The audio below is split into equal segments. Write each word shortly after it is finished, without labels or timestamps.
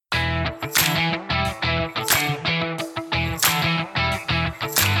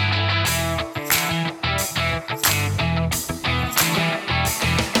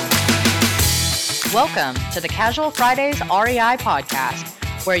Welcome to the Casual Fridays REI podcast,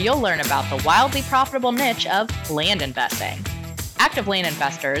 where you'll learn about the wildly profitable niche of land investing. Active land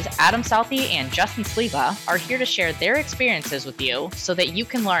investors Adam Southey and Justin Sleva are here to share their experiences with you so that you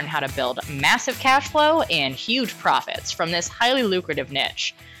can learn how to build massive cash flow and huge profits from this highly lucrative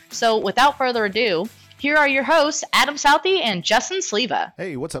niche. So without further ado, here are your hosts, Adam Southey and Justin Sleva.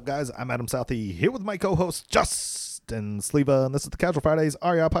 Hey, what's up, guys? I'm Adam Southey here with my co-host, Justin Sleva, and this is the Casual Fridays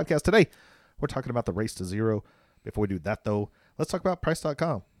REI podcast. Today, we're talking about the race to zero. Before we do that, though, let's talk about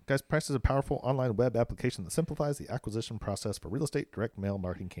Price.com. Guys, Price is a powerful online web application that simplifies the acquisition process for real estate direct mail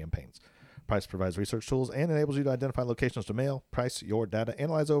marketing campaigns. Price provides research tools and enables you to identify locations to mail, price your data,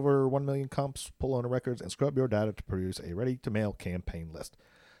 analyze over 1 million comps, pull owner records, and scrub your data to produce a ready-to-mail campaign list.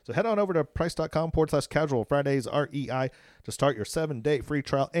 So head on over to price.com/casual Fridays REI to start your 7-day free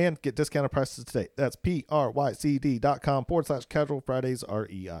trial and get discounted prices today. That's PRYCD.com/casual Fridays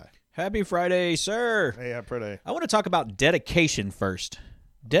REI. Happy Friday, sir. Hey, happy Friday. I want to talk about dedication first.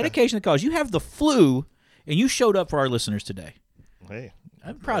 Dedication to cause. You have the flu, and you showed up for our listeners today. Hey,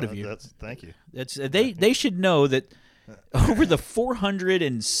 I'm proud of you. Thank you. That's they should know that over the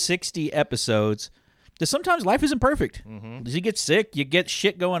 460 episodes, that sometimes life isn't perfect. Mm-hmm. You get sick, you get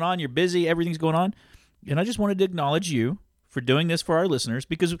shit going on, you're busy, everything's going on. And I just wanted to acknowledge you for doing this for our listeners,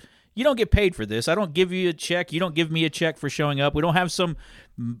 because you don't get paid for this. I don't give you a check. You don't give me a check for showing up. We don't have some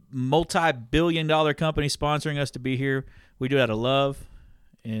multi-billion-dollar company sponsoring us to be here. We do it out of love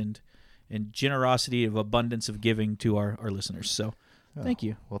and generosity of abundance of giving to our listeners. So thank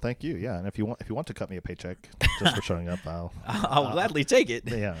you. Well, thank you. Yeah, and if you want to cut me a paycheck just for showing up, I'll gladly take it.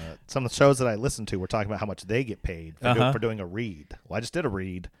 Yeah, some of the shows that I listen to, we're talking about how much they get paid for doing a read. Well, I just did a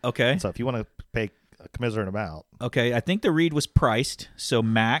read. Okay. So if you want to pay a commiserate amount. Okay, I think the read was priced. So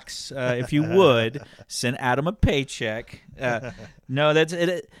Max, if you would, send Adam a paycheck. No, that's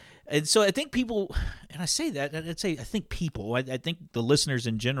it. And so I think people, and I say that, I think people, I think the listeners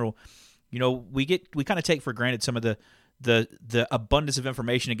in general, you know, we kind of take for granted some of the abundance of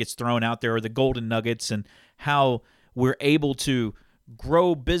information that gets thrown out there, or the golden nuggets, and how we're able to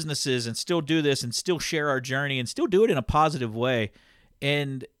grow businesses and still do this and still share our journey and still do it in a positive way.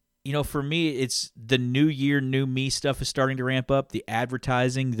 And, you know, for me, it's the new year, new me stuff is starting to ramp up. The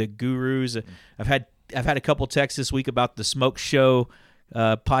advertising, the gurus. I've had a couple texts this week about the Smoke Show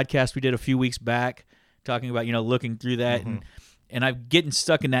podcast we did a few weeks back, talking about, you know, looking through that, and I'm getting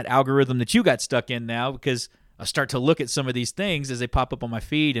stuck in that algorithm that you got stuck in now, because I start to look at some of these things as they pop up on my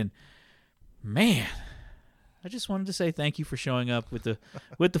feed, and man, I just wanted to say thank you for showing up with the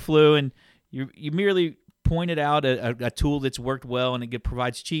flu, and you merely pointed out a tool that's worked well, and it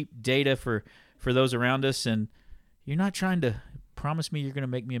provides cheap data for those around us, and you're not trying to promise me you're going to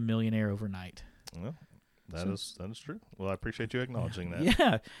make me a millionaire overnight. Well, that is true. Well, I appreciate you acknowledging that.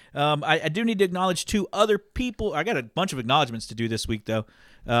 Yeah. I do need to acknowledge two other people. I got a bunch of acknowledgments to do this week, though.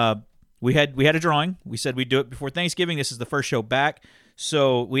 We had a drawing. We said we'd do it before Thanksgiving. This is the first show back.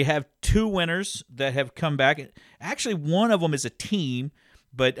 So we have two winners that have come back. Actually, one of them is a team,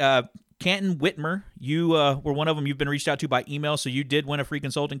 but Canton Whitmer, you were one of them. You've been reached out to by email, so you did win a free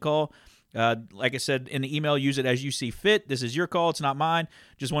consulting call. Like I said in the email, use it as you see fit. This is your call. It's not mine.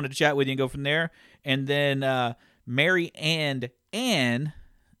 Just wanted to chat with you and go from there. And then Mary and Ann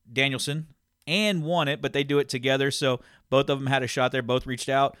Danielson. Ann won it, but they do it together. So both of them had a shot there. Both reached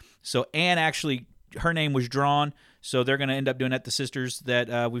out. So Ann actually, her name was drawn. So they're going to end up doing that. The sisters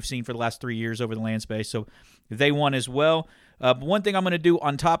that we've seen for the last 3 years over the land space. So they won as well. But one thing I'm going to do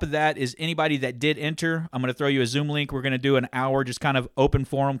on top of that is anybody that did enter, I'm going to throw you a Zoom link. We're going to do an hour just kind of open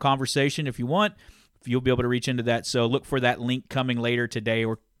forum conversation if you want. You'll be able to reach into that. So look for that link coming later today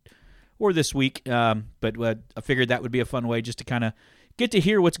or this week. But I figured that would be a fun way just to kind of get to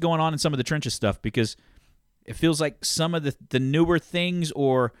hear what's going on in some of the trenches stuff, because it feels like some of the newer things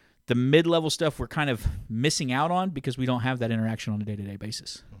or the mid-level stuff we're kind of missing out on because we don't have that interaction on a day-to-day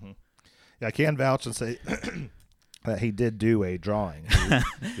basis. Mm-hmm. Yeah, I can vouch and say that he did do a drawing.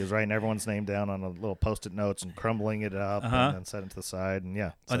 He was writing everyone's name down on a little Post-it notes and crumbling it up and then set it to the side. And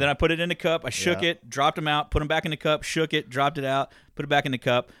yeah. So. And then I put it in the cup. I shook it, dropped them out, put them back in the cup, shook it, dropped it out, put it back in the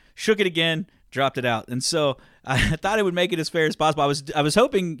cup, shook it again, dropped it out. And so I thought it would make it as fair as possible. I was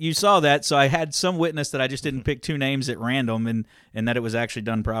hoping you saw that, so I had some witness that I just didn't pick two names at random and that it was actually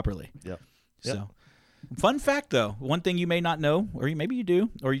done properly. Yep. So fun fact, though, one thing you may not know, or maybe you do,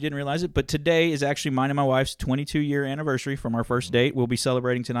 or you didn't realize it, but today is actually mine and my wife's 22-year anniversary from our first date. We'll be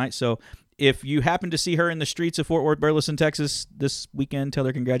celebrating tonight. So if you happen to see her in the streets of Fort Worth, Burleson, Texas this weekend, tell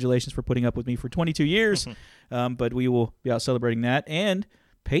her congratulations for putting up with me for 22 years. But we will be out celebrating that. And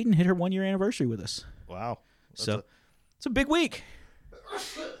Peyton hit her 1-year anniversary with us. Wow. It's a big week.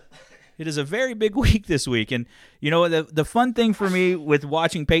 It is a very big week this week. And, the fun thing for me with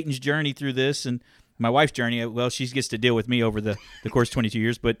watching Peyton's journey through this and my wife's journey, well, she gets to deal with me over the course of 22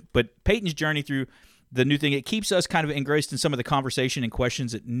 years, but Peyton's journey through the new thing, it keeps us kind of engrossed in some of the conversation and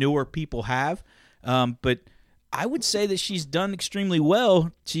questions that newer people have. But I would say that she's done extremely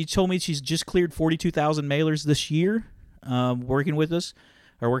well. She told me she's just cleared 42,000 mailers this year, working with us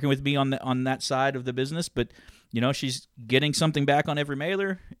or working with me on that side of the business. But she's getting something back on every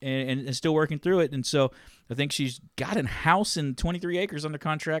mailer and still working through it. And so I think she's got a house in 23 acres under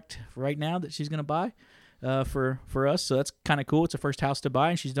contract right now that she's going to buy for us. So that's kind of cool. It's the first house to buy,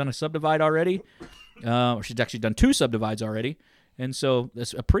 and she's done a subdivide already. She's actually done 2 subdivides already. And so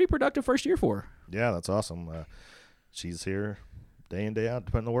that's a pretty productive first year for her. Yeah, that's awesome. She's here day in, day out,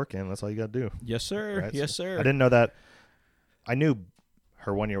 putting the work in. That's all you got to do. Yes, sir. Right? Yes, So sir. I didn't know that. I knew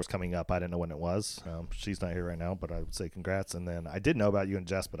her 1 year was coming up. I didn't know when it was. She's not here right now, but I would say congrats. And then I did know about you and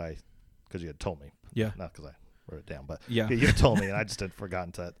Jess, because you had told me. Yeah. Not because I wrote it down, but Yeah. you had told me, and I just had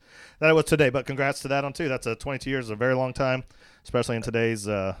forgotten that it was today. But congrats to that one, too. That's 22 years is a very long time, especially in today's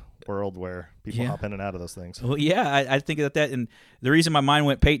world where people hop in and out of those things. Well, yeah, I think about that. And the reason my mind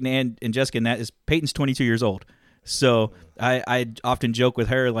went Peyton and Jessica in that is Peyton's 22 years old. So I often joke with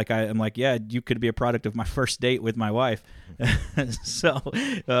her, I'm like, yeah, you could be a product of my first date with my wife. So,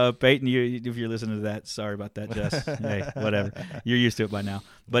 Peyton, if you're listening to that, sorry about that, Jess. Hey, whatever. You're used to it by now.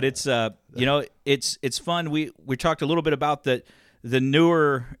 But it's, it's fun. We talked a little bit about the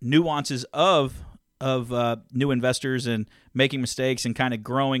newer nuances of new investors and making mistakes and kind of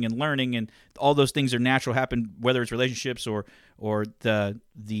growing and learning, and all those things are natural, happen whether it's relationships or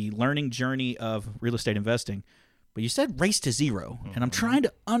the learning journey of real estate investing. But you said race to zero, and I'm trying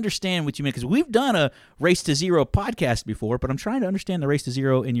to understand what you mean, because we've done a race to zero podcast before, but I'm trying to understand the race to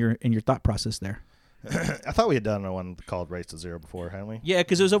zero in your thought process there. I thought we had done one called Race to Zero before, hadn't we? Yeah,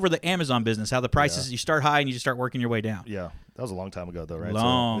 because it was over the Amazon business, how the prices, you start high and you just start working your way down. Yeah, that was a long time ago, though, right?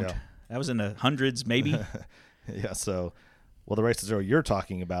 Long. So, yeah. That was in the hundreds, maybe. Yeah, so, the Race to Zero you're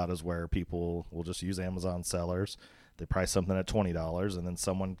talking about is where people will just use Amazon sellers. They price something at $20, and then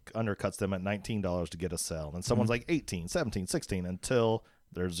someone undercuts them at $19 to get a sell. And someone's like 18, 17, 16 until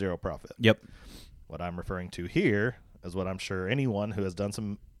there's zero profit. Yep. What I'm referring to here is what I'm sure anyone who has done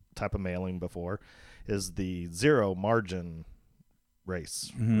some type of mailing before is the zero margin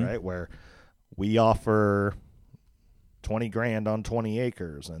race, right? Where we offer 20 grand on 20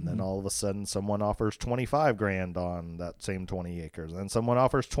 acres, and then all of a sudden someone offers 25 grand on that same 20 acres, and then someone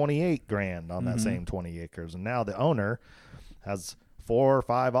offers 28 grand on that same 20 acres, and now the owner has 4 or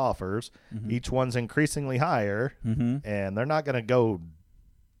 5 offers. Each one's increasingly higher, and they're not going to go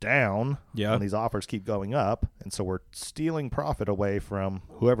down when these offers keep going up, and so we're stealing profit away from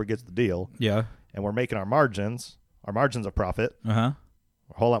whoever gets the deal, and we're making our margins of profit a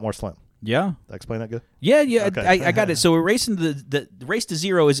whole lot more slim. Yeah. Did I explain that good? Yeah. Okay. I got it. So we're racing the race to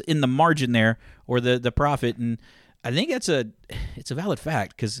zero is in the margin there, or the profit, and I think it's a valid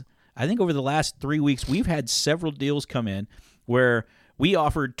fact, because I think over the last 3 weeks we've had several deals come in where we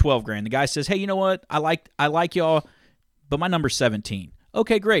offered 12 grand. The guy says, "Hey, you know what? I like y'all, but my number's 17."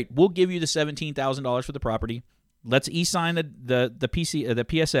 Okay, great. We'll give you the $17,000 for the property. Let's e-sign the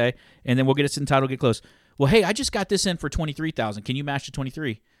PSA, and then we'll get it entitled, get close. Well, hey, I just got this in for $23,000. Can you match the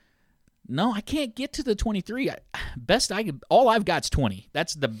 23? No, I can't get to the 23. All I've got's 20.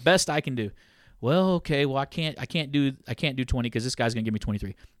 That's the best I can do. Well, okay. Well, I can't do 20 because this guy's gonna give me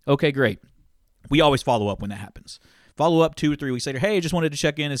 23. Okay, great. We always follow up when that happens. Follow up 2 or 3 weeks later. Hey, just wanted to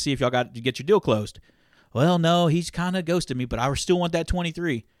check in and see if y'all got to get your deal closed. Well, no, he's kind of ghosted me, but I still want that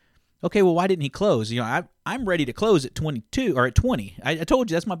 23. Okay, well, why didn't he close? I'm ready to close at 22 or at 20. I told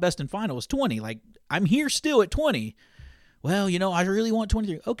you that's my best and final is 20. Like, I'm here still at 20. Well, I really want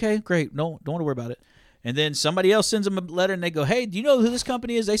 23. Okay, great. No, don't want to worry about it. And then somebody else sends them a letter, and they go, "Hey, do you know who this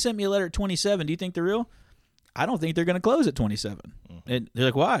company is? They sent me a letter at 27. Do you think they're real?" I don't think they're going to close at 27. And they're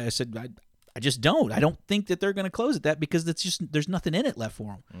like, "Why?" I said, I just don't. I don't think that they're going to close at that because there's nothing in it left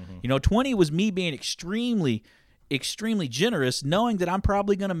for them. 20 was me being extremely, extremely generous, knowing that I'm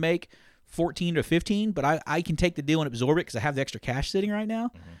probably going to make 14 to 15, but I can take the deal and absorb it because I have the extra cash sitting right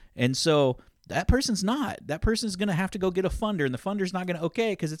now. And so that person's not. That person's going to have to go get a funder, and the funder's not going to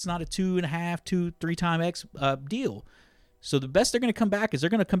because it's not a 2.5, 3 time X deal. So the best they're going to come back is they're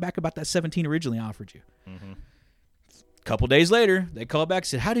going to come back about that 17 originally offered you. A couple days later, they called back and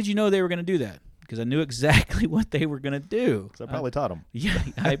said, "How did you know they were going to do that?" Because I knew exactly what they were going to do. So I probably taught them. Yeah,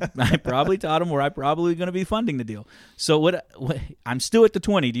 I probably taught them, or I probably going to be funding the deal. So what? I'm still at the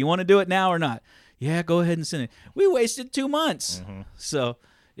 20. Do you want to do it now or not? Yeah, go ahead and send it. We wasted 2 months. So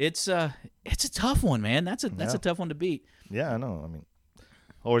it's a tough one, man. That's a tough one to beat. Yeah, I know. I mean,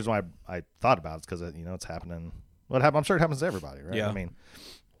 always why I thought about it is because it's happening. Well, I'm sure it happens to everybody, right? Yeah. I mean,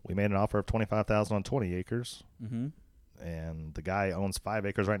 we made an offer of $25,000 on 20 acres, Mm-hmm. and the guy owns 5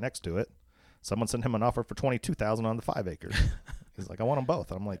 acres right next to it. Someone sent him an offer for $22,000 on the 5 acres. He's like, I want them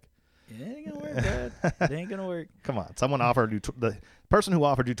both. I'm like, It ain't gonna work, bud. It ain't gonna work. come on. Someone offered you the person who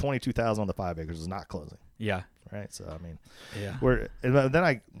offered you $22,000 on the 5 acres is not closing, Yeah. right? So I mean, Yeah. then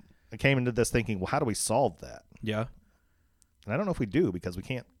I came into this thinking, well, how do we solve that? Yeah. And I don't know if we do, because we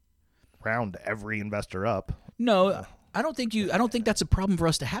can't round every investor up. No, I don't think that's a problem for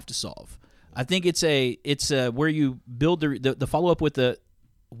us to have to solve. I think it's where you build the follow up with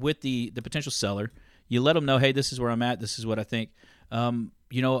the potential seller. You let them know, hey, this is where I'm at. This is what I think.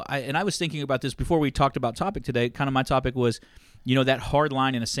 I was thinking about this before we talked about topic today. Kind of my topic was, that hard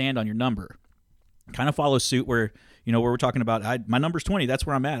line in the sand on your number. Kind of follow suit where we're talking about my number's 20. That's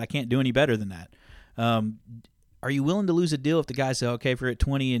where I'm at. I can't do any better than that. Are you willing to lose a deal if the guy says, okay, if you're at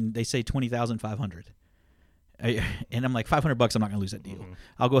 20 and they say 20,500? And I'm like, $500, I'm not going to lose that deal. Mm-hmm.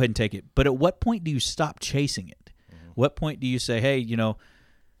 I'll go ahead and take it. But at what point do you stop chasing it? Mm-hmm. What point do you say, hey,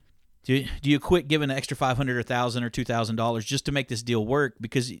 do you quit giving an extra $500 or $1,000 or $2,000 just to make this deal work?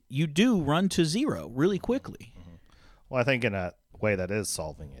 Because you do run to zero really quickly. Mm-hmm. Well, I think in a way that is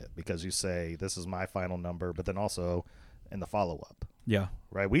solving it, because you say, this is my final number, but then also in the follow-up. Yeah.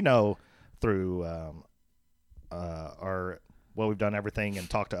 Right? We know through we've done everything and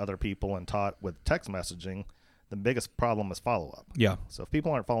talked to other people and taught with text messaging, the biggest problem is follow-up. Yeah. So if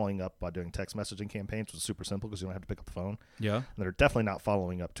people aren't following up by doing text messaging campaigns, which is super simple because you don't have to pick up the phone. Yeah. And they're definitely not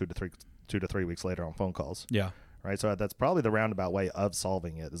following up 2 to 3 weeks later on phone calls. Yeah. Right. So that's probably the roundabout way of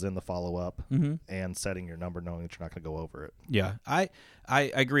solving it, is in the follow-up mm-hmm. and setting your number, knowing that you're not going to go over it. Yeah. I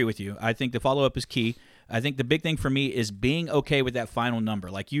agree with you. I think the follow-up is key. I think the big thing for me is being okay with that final number.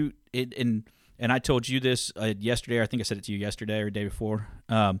 Like and I told you this yesterday, or I think I said it to you yesterday or the day before,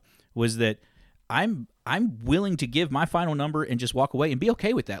 was that I'm willing to give my final number and just walk away and be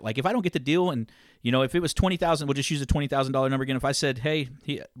okay with that. Like if I don't get the deal, and if it was 20,000, we'll just use the $20,000 number again. If I said, hey,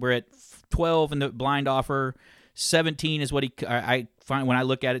 we're at 12 in the blind offer, 17 is what I find when I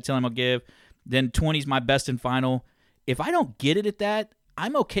look at it, tell him I'll give, then 20 is my best and final. If I don't get it at that,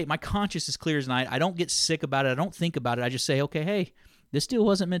 I'm okay. My conscience is clear as night. I don't get sick about it. I don't think about it. I just say, okay, hey, this deal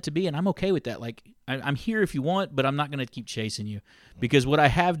wasn't meant to be, and I'm okay with that. Like, I'm here if you want, but I'm not going to keep chasing you. Because what I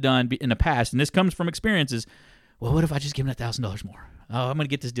have done in the past, and this comes from experience, is, well, what if I just give him $1,000 more? Oh, I'm going to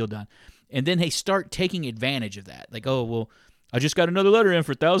get this deal done. And then they start taking advantage of that. Like, oh, well, I just got another letter in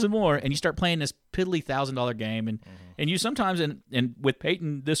for $1,000 more, and you start playing this piddly $1,000 game. And you sometimes, and with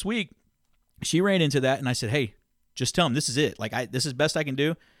Peyton this week, she ran into that, and I said, hey, just tell him this is it. Like, this is best I can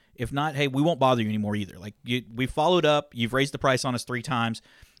do. If not, hey, we won't bother you anymore either. Like, we followed up. You've raised the price on us 3 times.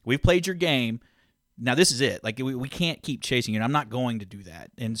 We've played your game. Now this is it. Like, we can't keep chasing you, and I'm not going to do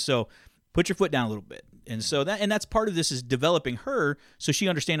that. And so put your foot down a little bit. And so that's part of this, is developing her so she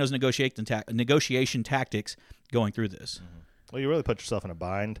understands those negotiation tactics going through this. Mm-hmm. Well, you really put yourself in a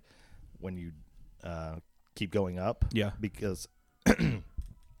bind when you keep going up. Yeah. Because,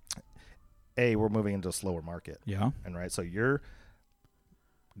 we're moving into a slower market. Yeah. And right, so you're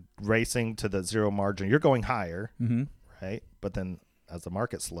racing to the zero margin. You're going higher, mm-hmm. right? But then as the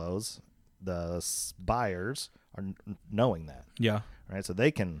market slows, the buyers are knowing that. Yeah. Right. So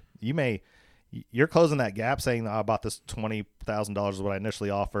you're closing that gap, saying, I bought this $20,000 is what I initially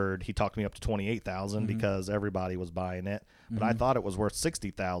offered. He talked me up to $28,000 mm-hmm. because everybody was buying it, but mm-hmm. I thought it was worth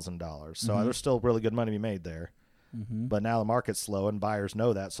 $60,000. So mm-hmm. there's still really good money to be made there. Mm-hmm. But now the market's slow and buyers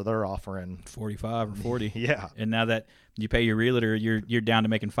know that, so they're offering 45 or 40. Yeah. And now that you pay your realtor, you're down to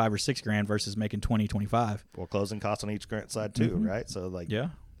making $5 or $6 grand versus making 20, 25. Well, closing costs on each side too, mm-hmm. right? So yeah.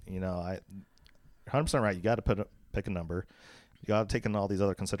 I 100% right. You got to pick a number. You got to take in all these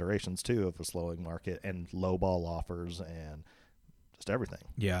other considerations too of a slowing market and low ball offers and just everything.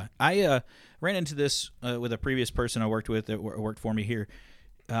 Yeah. I ran into this with a previous person I worked with that worked for me here.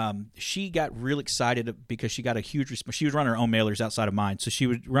 She got real excited because she got a huge response. She was running her own mailers outside of mine. So she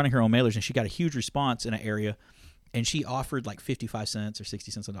was running her own mailers, and she got a huge response in an area, and she offered like 55 cents or 60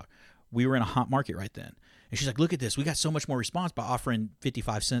 cents a dollar. We were in a hot market right then. And she's like, look at this. We got so much more response by offering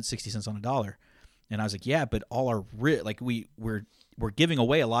 55 cents, 60 cents on a dollar. And I was like, yeah, but all our we're giving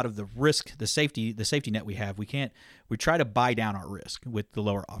away a lot of the risk, the safety net we have. We try to buy down our risk with the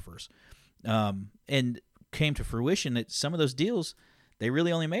lower offers. And came to fruition that some of those deals, they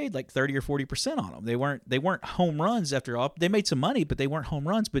really only made like 30 or 40% on them. They weren't home runs after all. They made some money, but they weren't home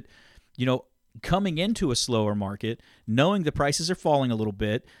runs. But, coming into a slower market, knowing the prices are falling a little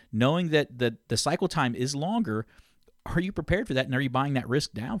bit, knowing that the cycle time is longer, are you prepared for that? And are you buying that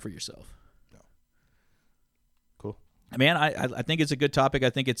risk down for yourself? Cool. Man, I think it's a good topic. I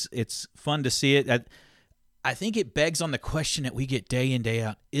think it's fun to see it. I think it begs on the question that we get day in, day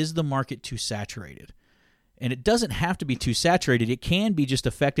out: is the market too saturated? And it doesn't have to be too saturated. It can be just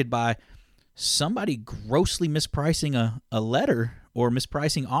affected by somebody grossly mispricing a letter or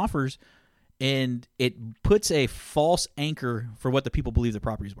mispricing offers, and it puts a false anchor for what the people believe the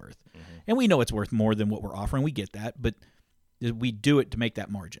property's worth. Mm-hmm. And we know it's worth more than what we're offering. We get that, but we do it to make that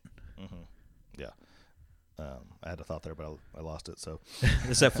margin. Mm-hmm. Yeah. I had a thought there, but I lost it. So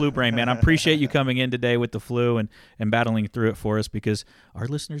it's that flu brain, man. I appreciate you coming in today with the flu and battling through it for us, because our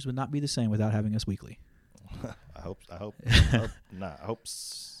listeners would not be the same without having us weekly. I hope not. I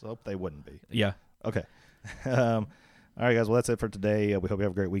hope they wouldn't be. Yeah. Okay. All right, guys. Well, that's it for today. We hope you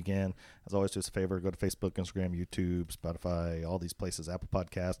have a great weekend. As always, do us a favor: go to Facebook, Instagram, YouTube, Spotify, all these places, Apple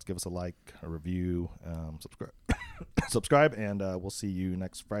Podcasts. Give us a like, a review, subscribe, and we'll see you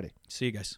next Friday. See you guys.